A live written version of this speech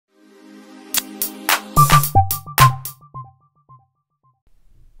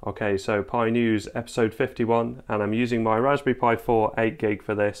Okay, so Pi News episode 51, and I'm using my Raspberry Pi 4 8GB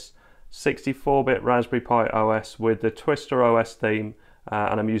for this. 64-bit Raspberry Pi OS with the Twister OS theme,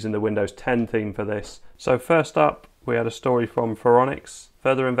 and I'm using the Windows 10 theme for this. So first up, we had a story from Phoronix,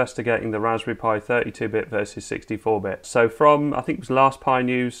 further investigating the Raspberry Pi 32-bit versus 64-bit. So from, I think it was last Pi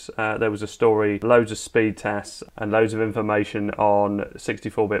News, there was a story, loads of speed tests and loads of information on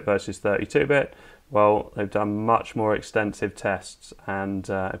 64-bit versus 32-bit. Well, they've done much more extensive tests, and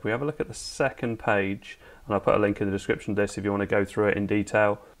if we have a look at the second page, and I'll put a link in the description of this if you want to go through it in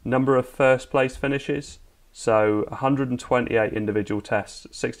detail. Number of first place finishes, so 128 individual tests,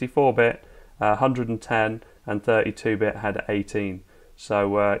 64-bit, 110, and 32-bit had 18.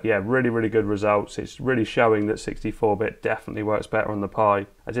 So yeah, really good results. It's really showing that 64-bit definitely works better on the Pi.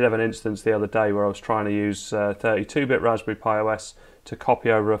 I did have an instance the other day where I was trying to use 32-bit Raspberry Pi OS to copy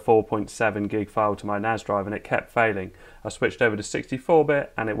over a 4.7 gig file to my NAS drive, and it kept failing. I switched over to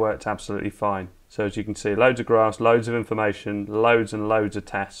 64-bit and it worked absolutely fine. So as you can see, loads of graphs, loads of information, loads and loads of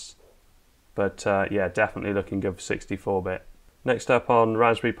tests. But yeah, definitely looking good for 64-bit. Next up on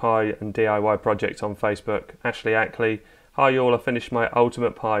Raspberry Pi and DIY project on Facebook, Ashley Ackley. Hi y'all, I finished my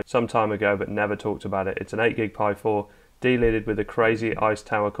Ultimate Pi some time ago but never talked about it. It's an 8GB Pi 4, delidded with a crazy Ice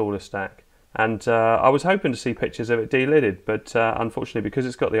Tower cooler stack. And I was hoping to see pictures of it delidded, but unfortunately because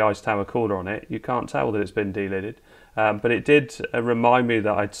it's got the Ice Tower cooler on it, you can't tell that it's been delidded. But it did remind me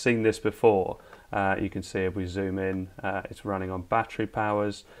that I'd seen this before. You can see if we zoom in, it's running on battery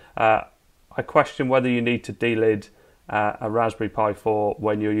powers. I question whether you need to delid a Raspberry Pi 4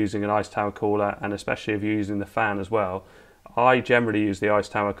 when you're using an Ice Tower cooler, and especially if you're using the fan as well. I generally use the Ice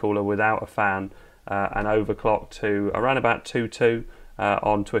Tower cooler without a fan and overclock to around about 2.2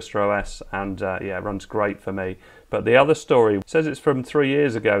 on Twister OS, and yeah, it runs great for me. But the other story says it's from 3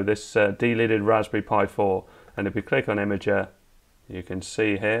 years ago, this delidded Raspberry Pi 4, and if we click on Imager, you can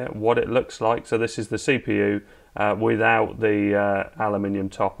see here what it looks like. So this is the CPU without the aluminium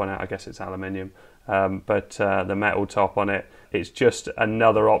top on it. I guess it's aluminium, but the metal top on it. It's just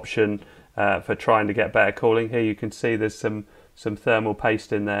another option for trying to get better cooling. Here you can see there's some thermal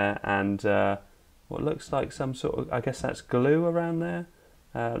paste in there, and what looks like some sort of, I guess that's glue around there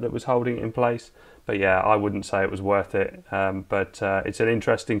that was holding it in place. But yeah, I wouldn't say it was worth it, but it's an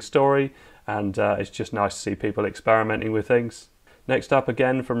interesting story, and it's just nice to see people experimenting with things. Next up,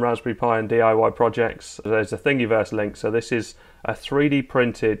 again from Raspberry Pi and DIY projects, there's a Thingiverse link. So this is a 3D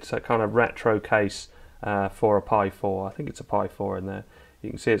printed kind of retro case for a Pi 4. I think it's a Pi 4 in there. You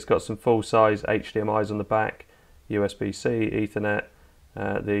can see it's got some full-size HDMIs on the back, USB-C, Ethernet,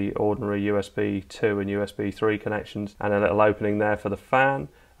 the ordinary USB 2 and USB 3 connections, and a little opening there for the fan.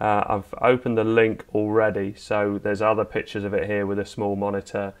 I've opened the link already, so there's other pictures of it here with a small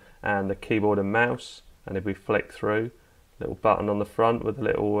monitor and the keyboard and mouse. And if we flick through, little button on the front with a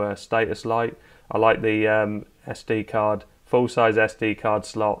little status light. I like the SD card, full-size SD card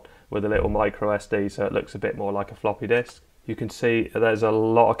slot with a little micro SD, so it looks a bit more like a floppy disk. You can see there's a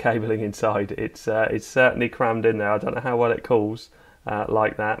lot of cabling inside. It's certainly crammed in there. I don't know how well it cools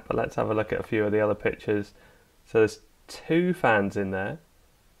like that, but let's have a look at a few of the other pictures. So there's two fans in there,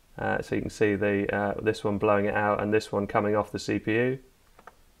 so you can see the this one blowing it out and this one coming off the CPU.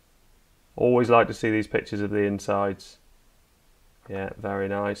 Always like to see these pictures of the insides. Yeah, very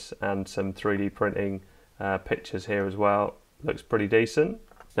nice, and some 3D printing pictures here as well. Looks pretty decent.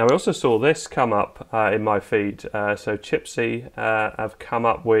 Now I also saw this come up in my feed. So Chipsy have come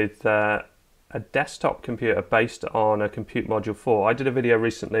up with a desktop computer based on a Compute Module 4. I did a video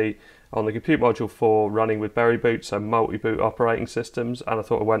recently on the Compute Module 4 running with Berry Boot, so multi-boot operating systems, and I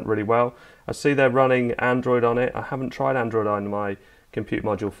thought it went really well. I see they're running Android on it. I haven't tried Android on my Compute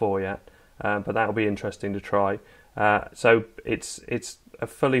Module 4 yet, but that'll be interesting to try. So it's a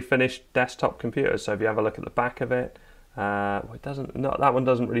fully finished desktop computer. So if you have a look at the back of it, it doesn't. No, that one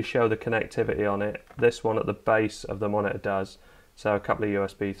doesn't really show the connectivity on it. This one at the base of the monitor does. So a couple of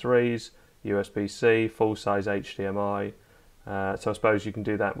USB 3s, USB-C, full-size HDMI. So I suppose you can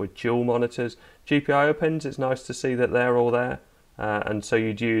do that with dual monitors. GPIO pins. It's nice to see that they're all there. And so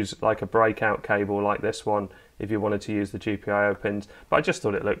you'd use like a breakout cable like this one if you wanted to use the GPIO pins, but I just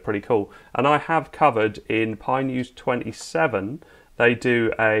thought it looked pretty cool. And I have covered in Pi News 27, they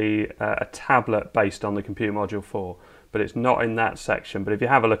do a tablet based on the Compute Module 4, but it's not in that section. But if you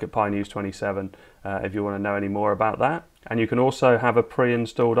have a look at Pi News 27, if you want to know any more about that. And you can also have a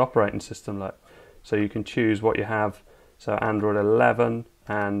pre-installed operating system look. So you can choose what you have. So Android 11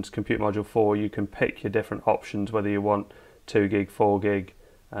 and Compute Module 4, you can pick your different options, whether you want 2 gig, 4 gig,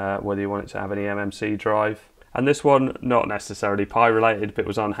 whether you want it to have any MMC drive. And this one, not necessarily Pi related, but it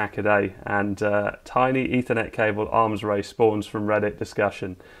was on Hackaday, and tiny Ethernet cable arms race spawns from Reddit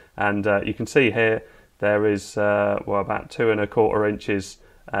discussion. And you can see here there is well, about 2¼ inches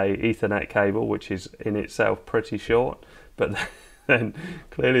a Ethernet cable, which is in itself pretty short, but then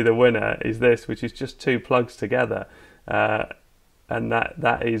clearly the winner is this, which is just 2 plugs together. And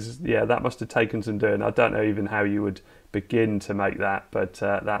that is, yeah, that must have taken some doing. I don't know even how you would begin to make that, but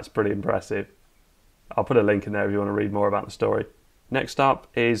that's pretty impressive. I'll put a link in there if you want to read more about the story. Next up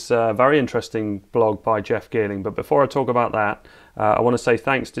is a very interesting blog by Jeff Geerling, but before I talk about that, I want to say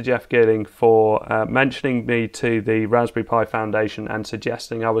thanks to Jeff Geerling for mentioning me to the Raspberry Pi Foundation and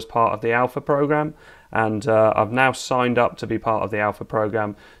suggesting I was part of the Alpha program, and I've now signed up to be part of the Alpha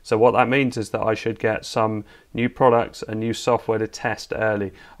program. So what that means is that I should get some new products and new software to test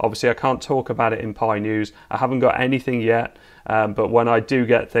early. Obviously I can't talk about it in Pi News, I haven't got anything yet, but when I do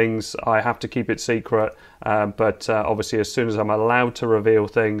get things I have to keep it secret, but obviously as soon as I'm allowed to reveal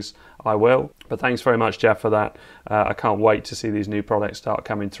things I will. But thanks very much, Jeff, for that. I can't wait to see these new products start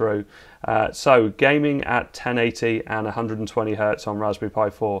coming through. So gaming at 1080 and 120 Hz on Raspberry Pi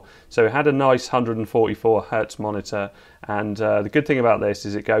 4. So it had a nice 144 Hz monitor, and the good thing about this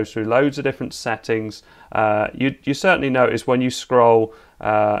is it goes through loads of different settings. You certainly notice when you scroll,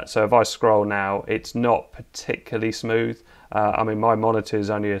 so if I scroll now, it's not particularly smooth. I mean, my monitor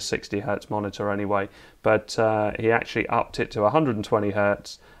is only a 60 Hz monitor anyway, but he actually upped it to 120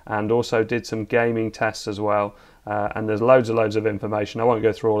 Hz and also did some gaming tests as well. And there's loads of information. I won't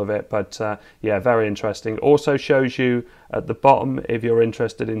go through all of it, but yeah, very interesting. Also shows you at the bottom, if you're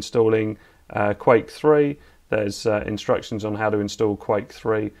interested in installing Quake 3, there's instructions on how to install Quake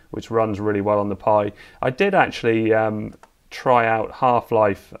 3, which runs really well on the Pi. I did actually try out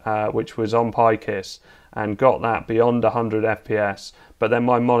Half-Life, which was on PiKiss, and got that beyond 100 FPS, but then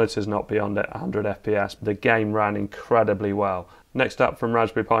my monitor's not beyond 100 FPS. The game ran incredibly well. Next up from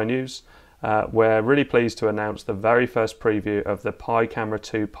Raspberry Pi News, we're really pleased to announce the very first preview of the Pi Camera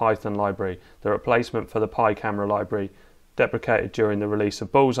 2 Python library, the replacement for the Pi Camera library, deprecated during the release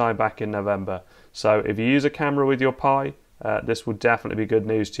of Bullseye back in November. So if you use a camera with your Pi, this will definitely be good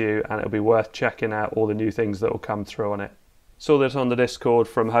news to you, and it'll be worth checking out all the new things that will come through on it. Saw this on the Discord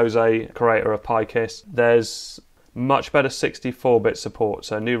from Jose, creator of PiKiss. There's much better 64-bit support,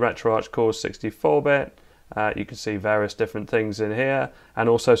 so new RetroArch cores 64-bit. You can see various different things in here, and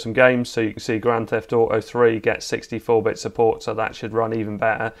also some games. So you can see Grand Theft Auto 3 gets 64-bit support, so that should run even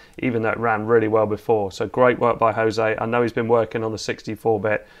better, even though it ran really well before. So great work by Jose. I know he's been working on the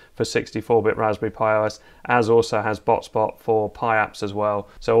 64-bit for 64-bit Raspberry Pi OS, as also has Botspot for Pi apps as well.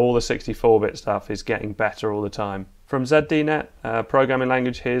 So all the 64-bit stuff is getting better all the time. From ZDNet, programming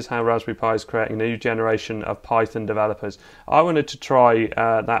language, here's how Raspberry Pi is creating a new generation of Python developers. I wanted to try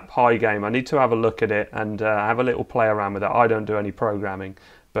that Pi game. I need to have a look at it and have a little play around with it. I don't do any programming,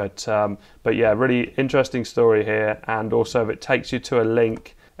 but yeah, really interesting story here. And also, if it takes you to a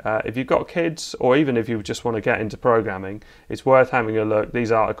link, if you've got kids, or even if you just want to get into programming, it's worth having a look.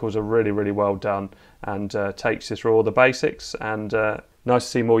 These articles are really well done, and takes you through all the basics. And nice to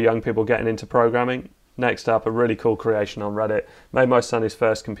see more young people getting into programming. Next up, a really cool creation on Reddit. Made my son his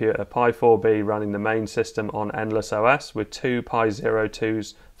first computer, Pi 4B, running the main system on Endless OS with 2 Pi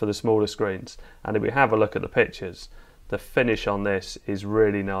 02s for the smaller screens. And if we have a look at the pictures, the finish on this is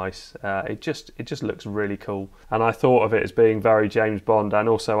really nice. It just looks really cool. And I thought of it as being very James Bond, and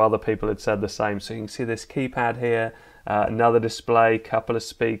also other people had said the same. So you can see this keypad here, another display, couple of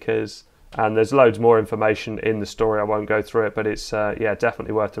speakers. And there's loads more information in the story. I won't go through it, but it's yeah,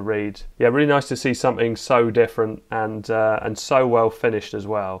 definitely worth a read. Yeah, really nice to see something so different and so well finished as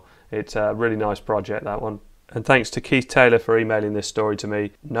well. It's a really nice project, that one. And thanks to Keith Taylor for emailing this story to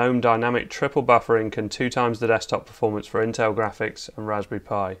me. Gnome dynamic triple buffering can 2 times the desktop performance for Intel graphics and Raspberry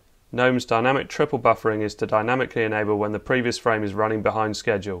Pi. Gnome's dynamic triple buffering is to dynamically enable when the previous frame is running behind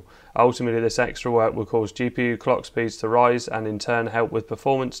schedule. Ultimately, this extra work will cause GPU clock speeds to rise and in turn help with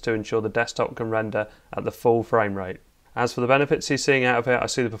performance to ensure the desktop can render at the full frame rate. As for the benefits he's seeing out of it, I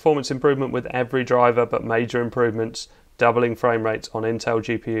see the performance improvement with every driver, but major improvements, doubling frame rates on Intel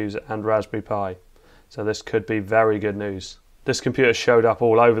GPUs and Raspberry Pi. So this could be very good news. This computer showed up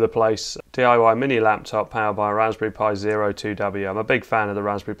all over the place. DIY mini laptop powered by a Raspberry Pi 02W. I'm a big fan of the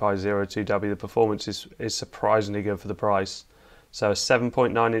Raspberry Pi 02W. The performance is surprisingly good for the price. So a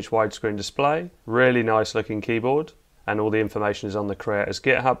 7.9-inch widescreen display, really nice looking keyboard, and all the information is on the creator's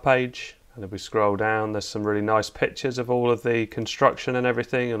GitHub page. And if we scroll down, there's some really nice pictures of all of the construction and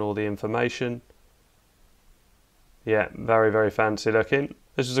everything and all the information. Yeah, very fancy looking.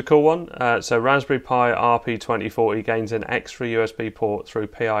 This is a cool one. So Raspberry Pi RP2040 gains an extra USB port through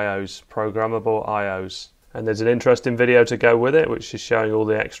PIOs, programmable IOs. And there's an interesting video to go with it, which is showing all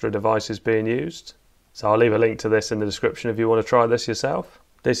the extra devices being used. So I'll leave a link to this in the description if you want to try this yourself.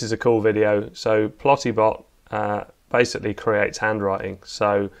 This is a cool video. So PlottyBot basically creates handwriting.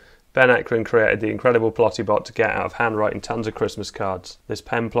 So Ben Ekren created the incredible PlottyBot to get out of handwriting tons of Christmas cards. This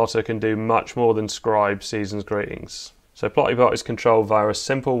pen plotter can do much more than scribe season's greetings. So PlottyBot is controlled via a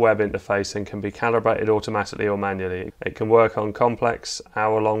simple web interface and can be calibrated automatically or manually. It can work on complex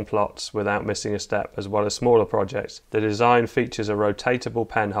hour-long plots without missing a step, as well as smaller projects. The design features a rotatable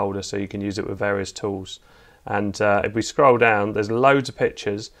pen holder so you can use it with various tools. And if we scroll down, there's loads of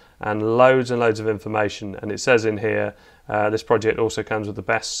pictures and loads of information, and it says in here this project also comes with the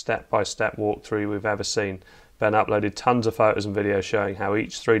best step-by-step walkthrough we've ever seen. Ben uploaded tons of photos and videos showing how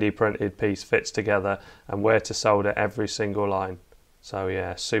each 3D printed piece fits together and where to solder every single line. So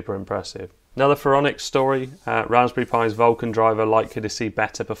yeah, super impressive. Another Phoronix story, Raspberry Pi's Vulkan driver likely to see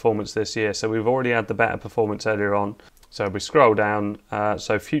better performance this year. So we've already had the better performance earlier on. So if we scroll down,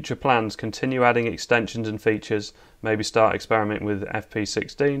 so future plans, continue adding extensions and features, maybe start experimenting with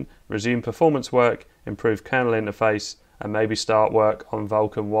FP16, resume performance work, improve kernel interface, and maybe start work on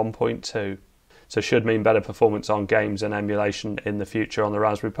Vulkan 1.2. So should mean better performance on games and emulation in the future on the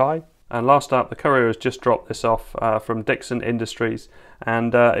Raspberry Pi. And last up, the courier has just dropped this off from Dixon Industries,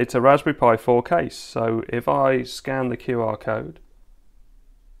 and it's a Raspberry Pi 4 case. So if I scan the QR code,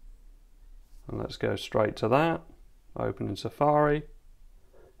 and let's go straight to that, open in Safari,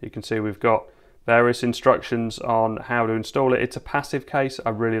 you can see we've got various instructions on how to install it. It's a passive case.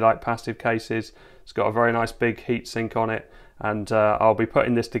 I really like passive cases. It's got a very nice big heatsink on it, and I'll be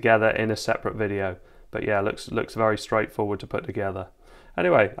putting this together in a separate video. But yeah, looks very straightforward to put together.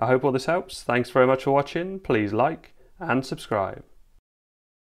 Anyway, I hope all this helps. Thanks very much for watching. Please like and subscribe.